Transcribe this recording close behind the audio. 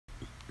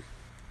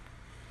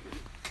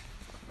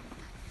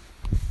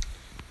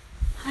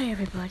Hi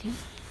everybody,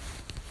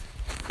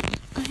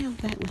 I am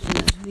back with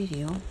another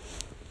video,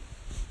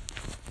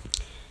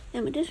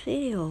 and with this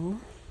video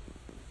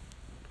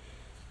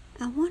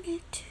I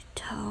wanted to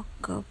talk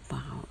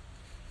about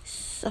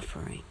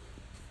suffering.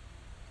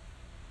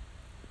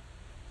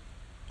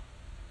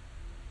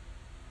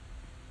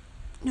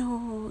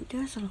 No,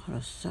 there's a lot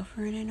of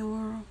suffering in the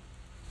world,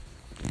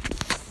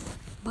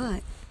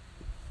 but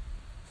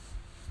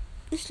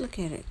let's look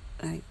at it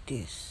like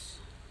this.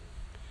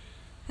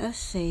 Let's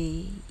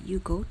say you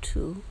go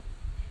to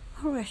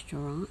a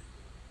restaurant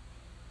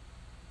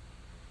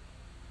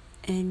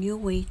and your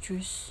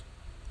waitress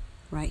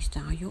writes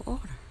down your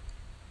order.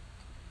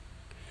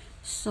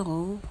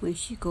 So when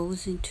she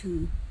goes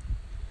into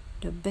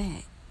the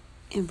back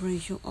and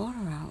brings your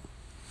order out,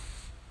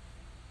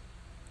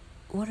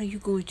 what are you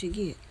going to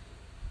get?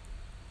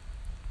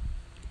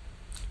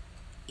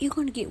 You're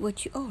going to get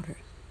what you ordered.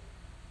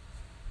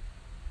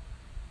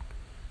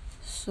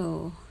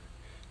 So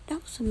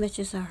that was a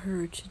message I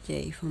heard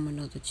today from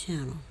another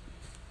channel.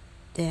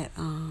 That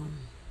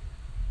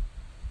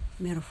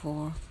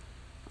metaphor,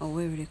 or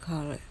whatever they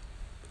call it.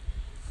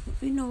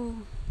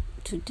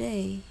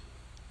 Today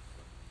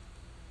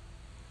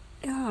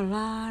there are a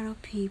lot of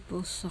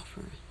people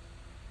suffering.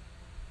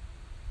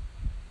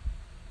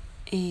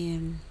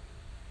 And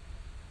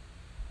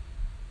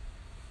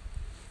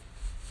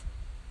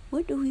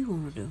what do we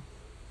want to do?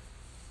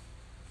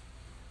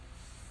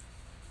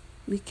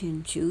 We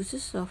can choose to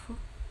suffer,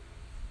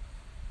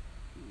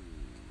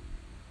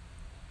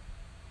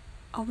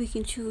 or we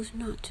can choose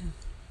not to.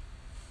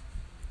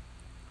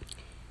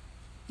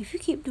 If you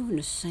keep doing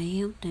the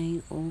same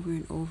thing over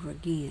and over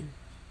again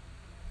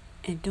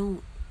and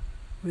don't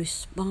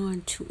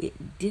respond to it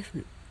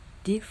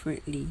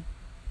differently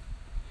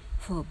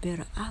for a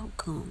better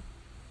outcome,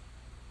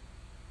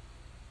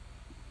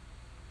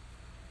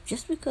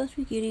 just because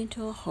we get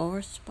into a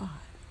hard spot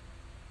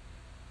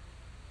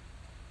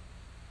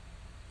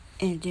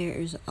and there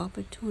is an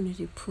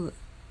opportunity put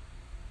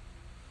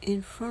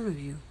in front of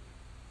you,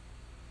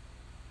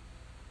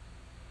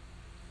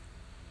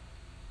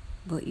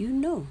 but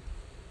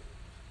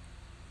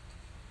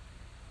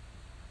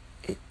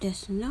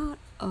that's not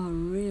a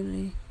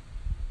really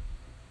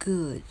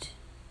good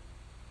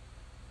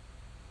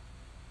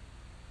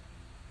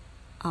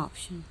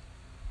option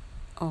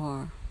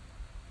or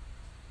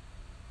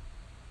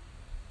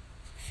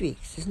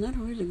fix. It's not a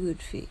really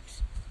good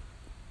fix.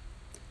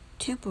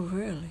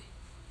 Temporarily,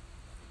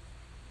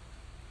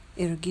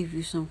 it'll give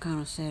you some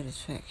kind of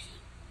satisfaction.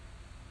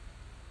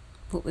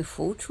 But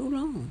before too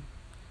long,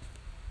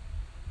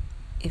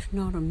 if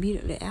not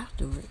immediately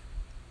afterward,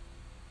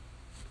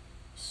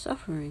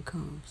 suffering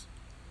comes.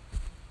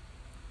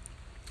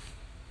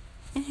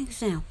 An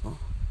example,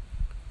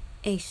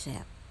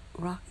 A$AP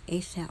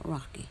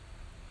Rocky.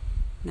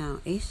 Now,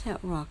 A$AP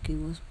Rocky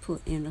was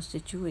put in a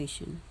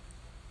situation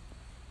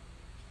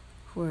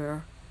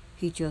where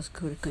he just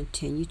could have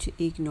continued to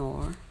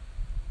ignore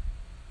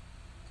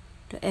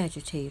the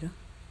agitator,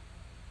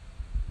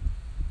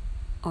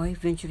 or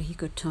eventually he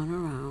could turn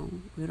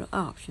around with an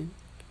option.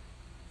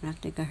 And I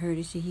think I heard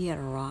he said he had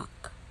a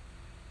rock,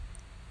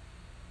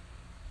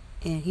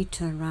 and he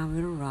turned around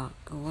with a rock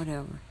or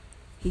whatever.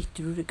 He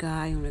threw the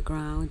guy on the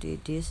ground,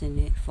 did this and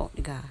that, fought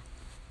the guy.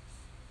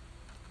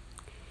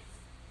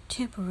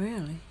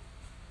 Temporarily,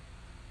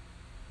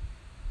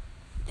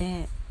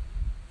 that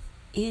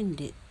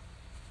ended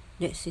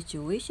that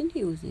situation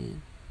he was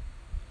in.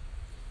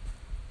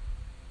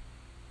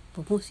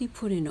 But once he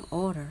put in the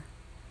order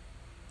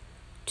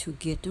to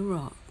get the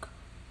rock,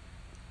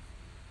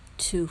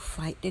 to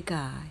fight the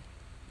guy,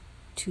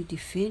 to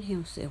defend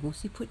himself,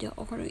 once he put that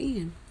order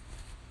in,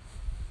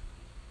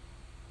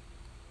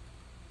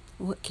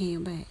 what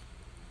came back?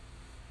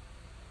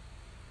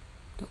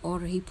 The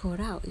order he put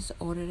out is the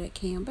order that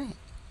came back.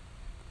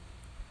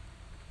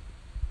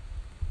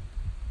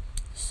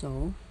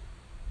 So,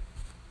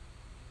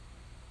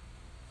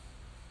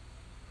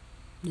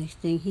 next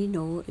thing he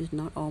knows is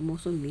not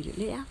almost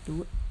immediately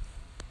afterward,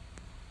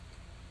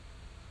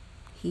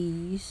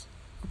 he's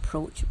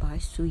approached by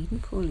Sweden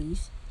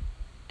police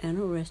and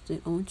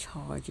arrested on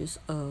charges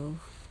of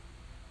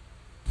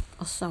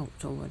assault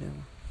or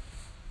whatever.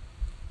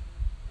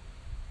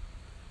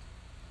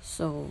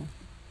 So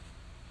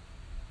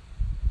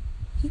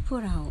he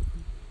put out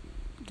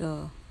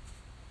the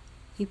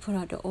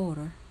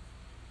order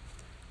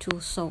to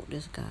assault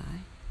this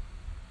guy,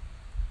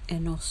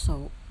 and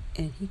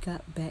he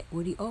got back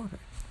what he ordered.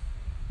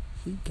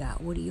 He got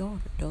what he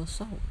ordered, the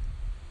assault.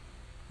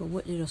 But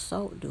what did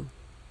assault do?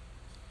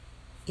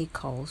 It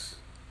caused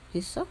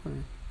his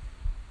suffering.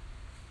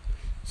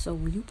 So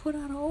when you put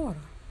out an order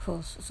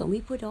we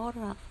put the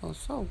order out for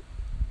assault,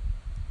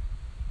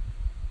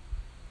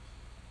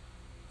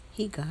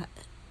 he got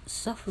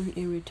suffering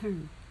in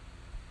return.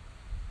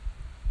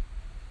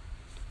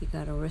 He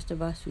got arrested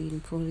by Sweden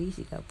police.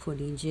 He got put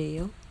in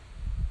jail.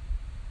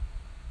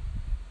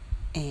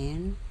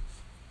 And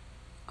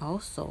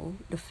also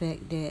the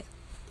fact that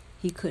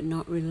he could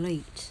not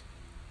relate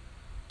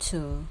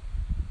to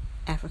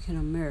African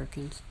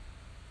Americans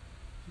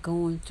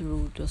going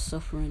through the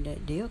suffering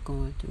that they're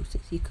going through,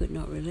 since he could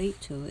not relate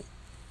to it.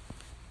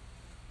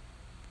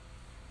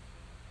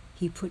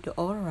 He put the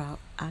order out,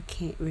 I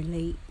can't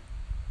relate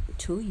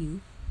to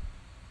you.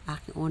 I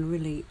can only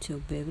relate to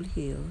Beverly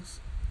Hills.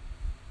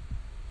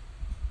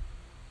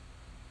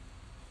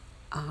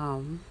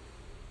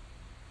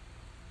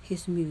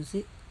 His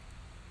music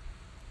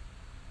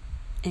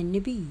and the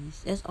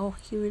bees. That's all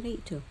he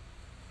relate to.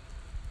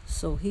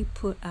 So he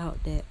put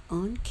out that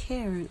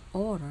uncaring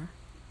order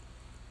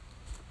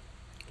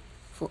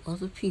for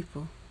other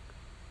people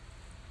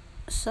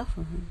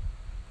suffering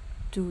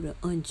through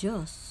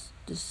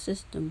the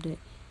system that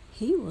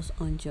he was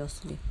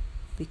unjustly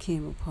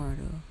became a part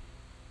of,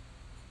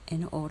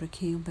 and the order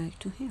came back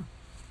to him.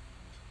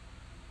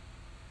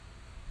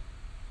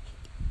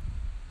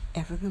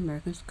 African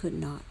Americans could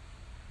not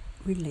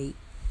relate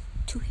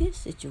to his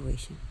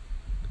situation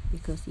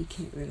because he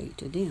can't relate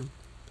to them.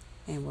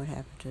 And what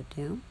happened to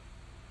them?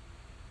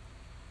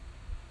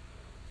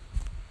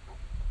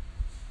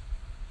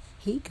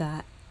 He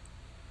got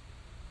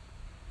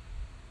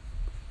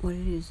what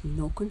it is,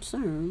 no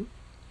concern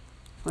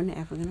from the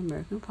African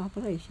American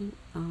population,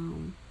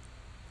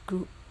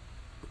 group,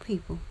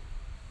 people,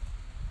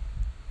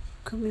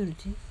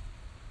 community.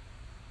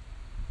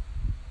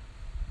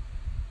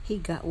 He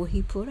got what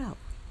he put out.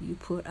 You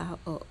put out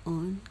an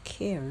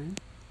uncaring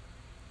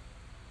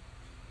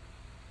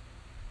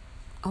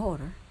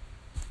order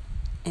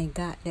and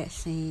got that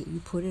saying, you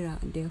put it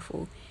out, and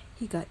therefore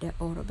he got that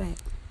order back.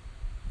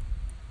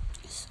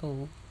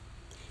 So,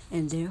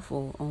 and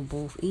therefore on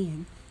both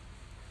ends,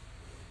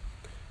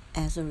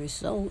 as a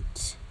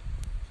result,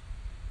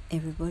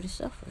 everybody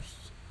suffers.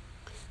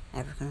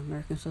 African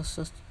Americans are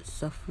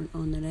suffering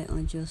under that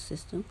unjust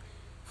system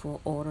for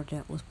order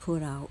that was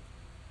put out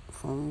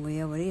from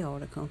wherever they ought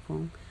to come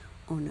from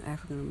on the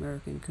African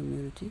American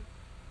community,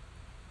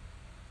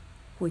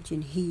 which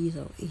he's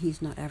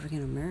not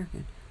African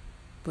American,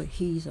 but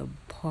he's a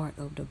part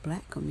of the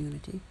black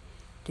community.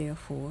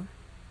 Therefore,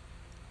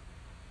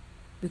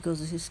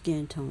 because of his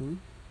skin tone,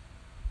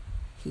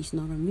 he's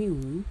not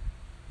immune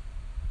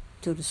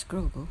to the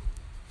struggle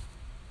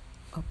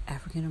of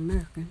African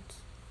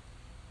Americans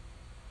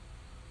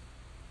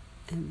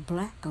and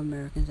black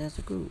Americans as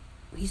a group.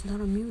 He's not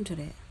immune to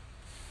that.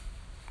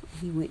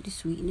 He went to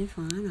Sweden and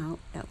found out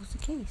that was the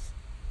case.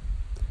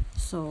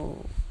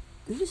 So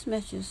this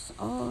message,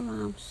 all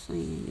I'm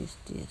saying is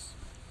this.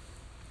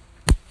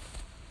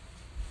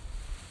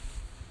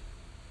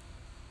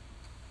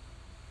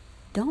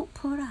 Don't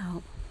put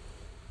out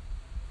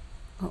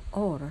an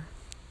order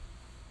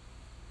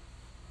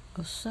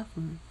of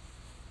suffering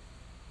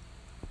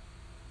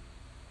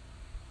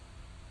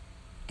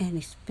and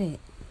expect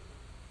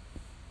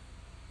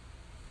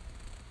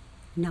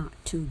not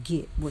to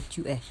get what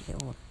you actually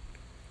ordered.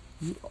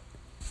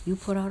 You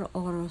put out an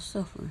order of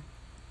suffering.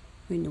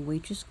 When the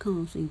waitress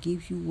comes and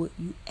gives you what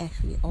you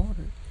actually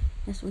ordered,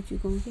 that's what you're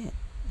going to get,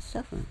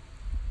 suffering.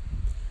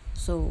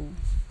 So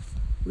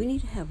we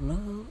need to have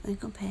love and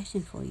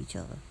compassion for each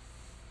other.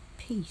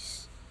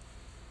 Peace.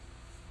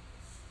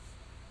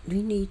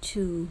 We need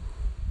to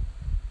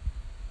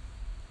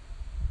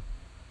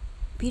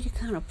be the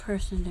kind of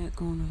person that's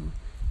going to,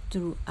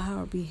 through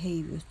our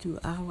behaviors, through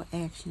our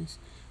actions,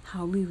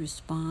 how we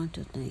respond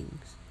to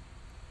things,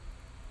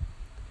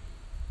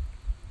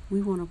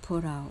 we want to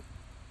put out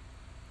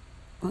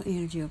an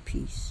energy of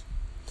peace.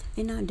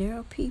 And now there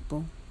are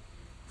people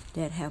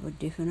that have a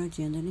different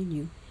agenda than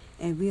you,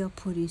 and we are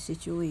put in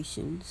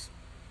situations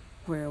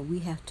where we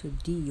have to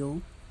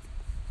deal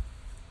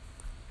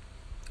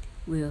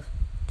with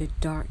the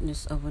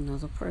darkness of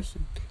another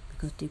person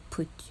because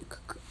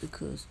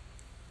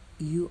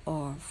you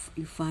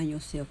find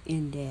yourself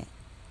in that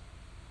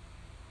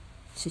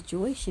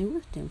situation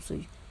with them.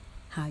 So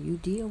how you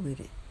deal with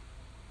it.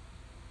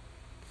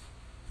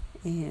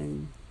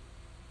 And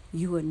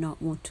you would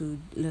not want to,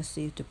 let's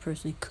say if the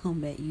person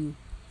come at you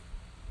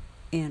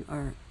in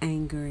an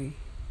angry,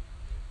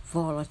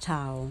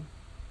 volatile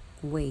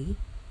way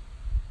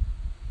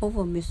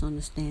over a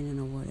misunderstanding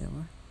or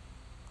whatever,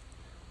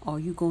 are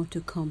you going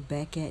to come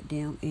back at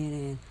them in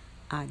an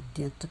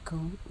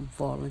identical,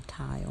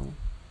 volatile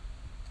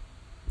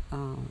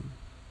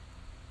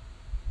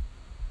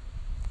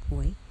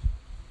way?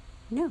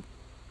 No.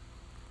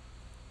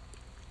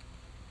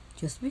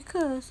 Just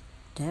because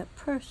that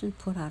person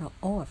put out an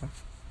order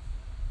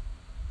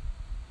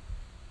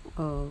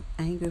of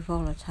angry,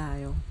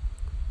 volatile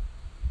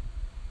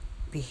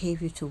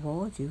behavior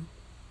towards you,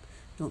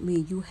 don't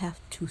mean you have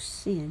to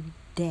send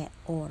that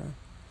order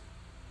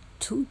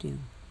to them.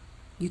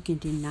 You can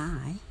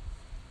deny.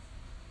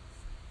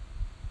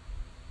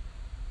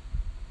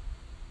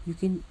 You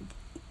can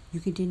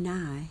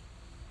deny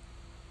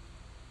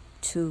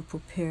to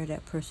prepare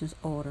that person's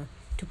order,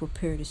 to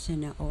prepare to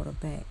send that order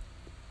back.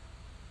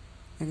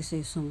 Like I say,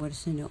 if somebody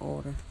send an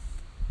order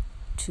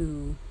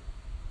to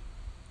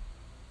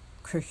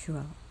curse you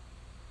out.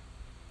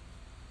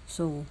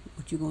 So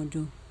what you gonna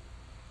do?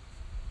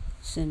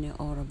 Send their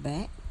order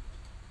back?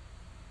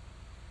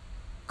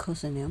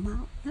 Cussing them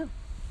out? No.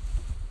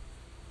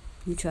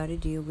 you try to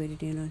deal with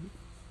it in a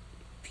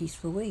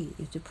peaceful way.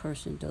 If the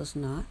person does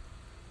not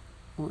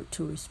want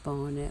to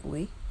respond that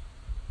way,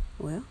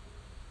 well,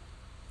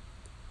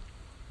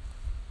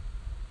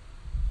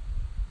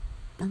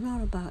 I'm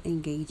not about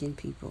engaging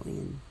people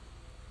in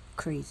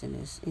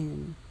craziness,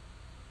 in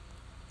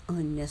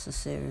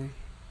unnecessary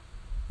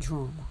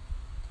drama.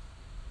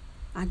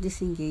 I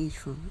disengage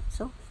from it.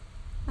 So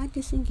I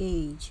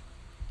disengage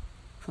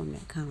from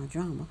that kind of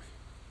drama,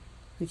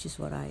 which is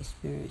what I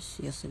experienced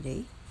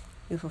yesterday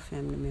with a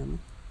family member.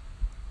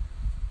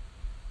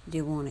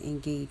 They want to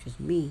engage with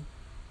me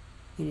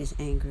in this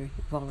angry,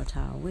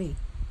 volatile way.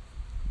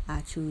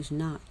 I choose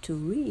not to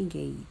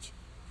re-engage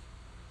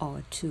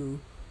or to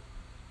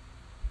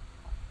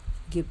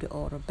give the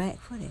order back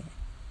for that.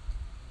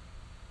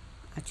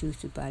 I choose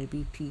to try to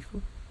be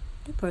peaceful.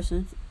 The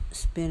person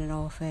spin it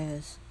off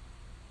as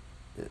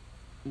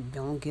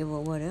don't give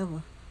or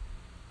whatever.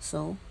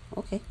 So,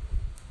 okay.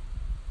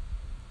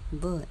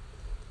 But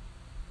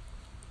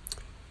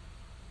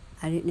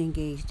I didn't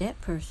engage that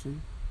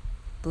person,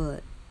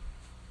 but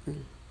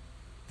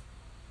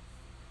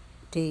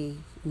they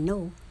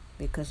know,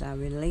 because I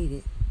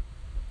related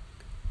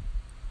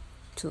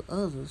to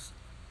others,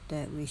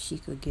 that way she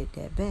could get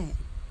that back.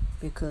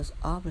 Because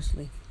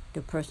obviously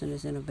the person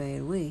is in a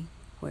bad way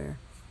where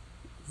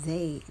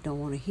they don't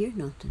want to hear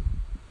nothing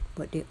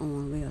but their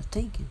own way of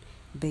thinking,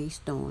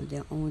 based on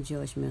their own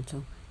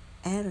judgmental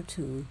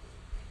attitude,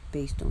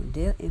 based on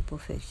their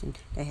imperfection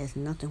that has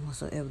nothing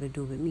whatsoever to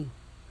do with me.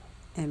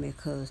 And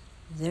because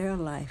their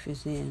life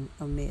is in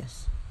a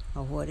mess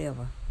or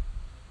whatever,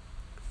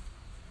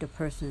 the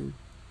person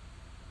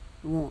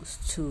wants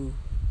to,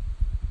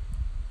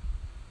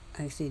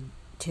 like I said,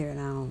 tear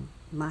down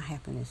my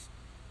happiness,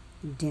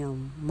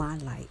 dim my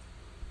light.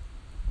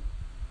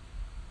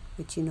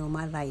 But you know,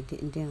 my light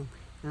didn't dim.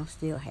 I'm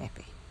still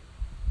happy.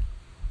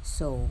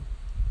 So,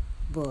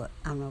 but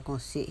I'm not going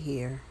to sit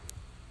here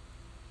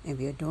and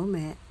be a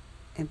doormat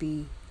and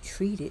be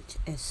treated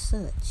as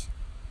such.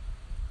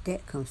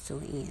 That comes to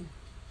an end.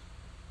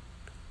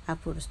 I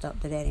put a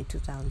stop to that in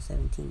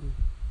 2017.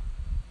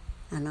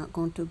 I'm not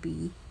going to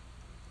be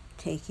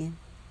taking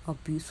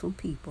abuse from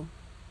people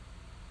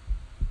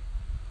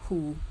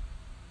who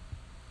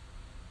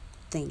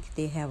think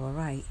they have a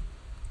right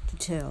to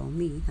tell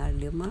me how to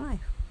live my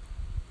life,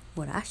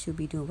 what I should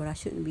be doing, what I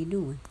shouldn't be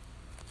doing,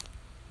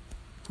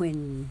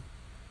 when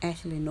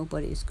actually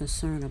nobody is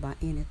concerned about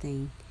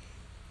anything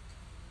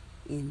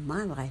in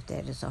my life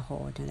that is a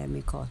hard thing that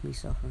may cause me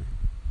suffering.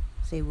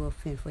 Say, well,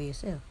 fend for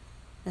yourself.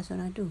 That's what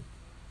I do.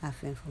 I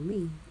fend for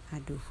me. I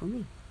do for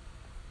me.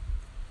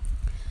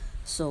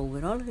 So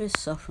with all of this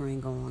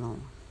suffering going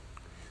on,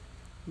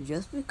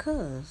 just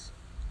because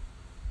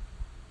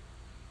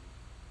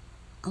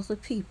other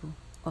people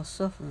are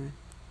suffering,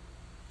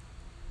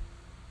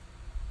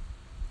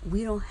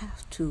 we don't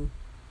have to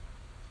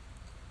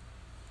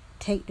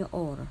take the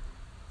order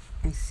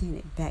and send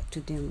it back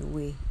to them the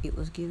way it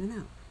was given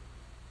out.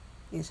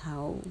 It's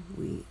how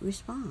we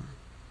respond.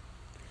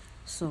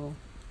 So,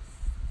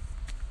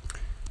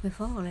 with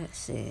all that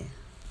said,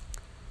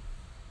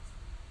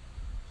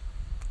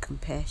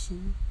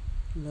 compassion,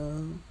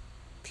 love,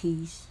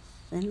 peace,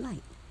 and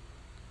light.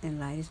 And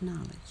light is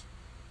knowledge.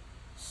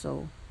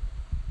 So,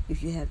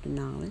 if you have the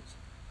knowledge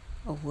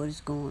of what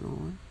is going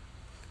on,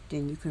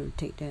 then you can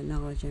take that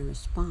knowledge and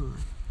respond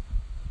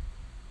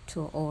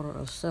to an order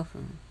of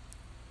suffering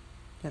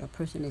that a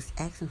person is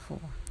asking for,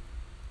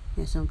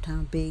 and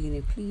sometimes begging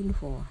and pleading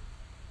for.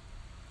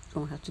 You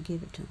don't have to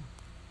give it to them.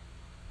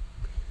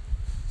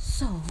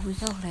 So,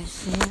 with all that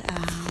said,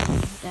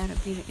 that'll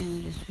be the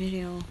end of this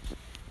video,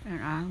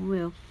 and I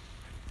will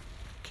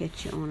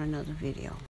catch you on another video.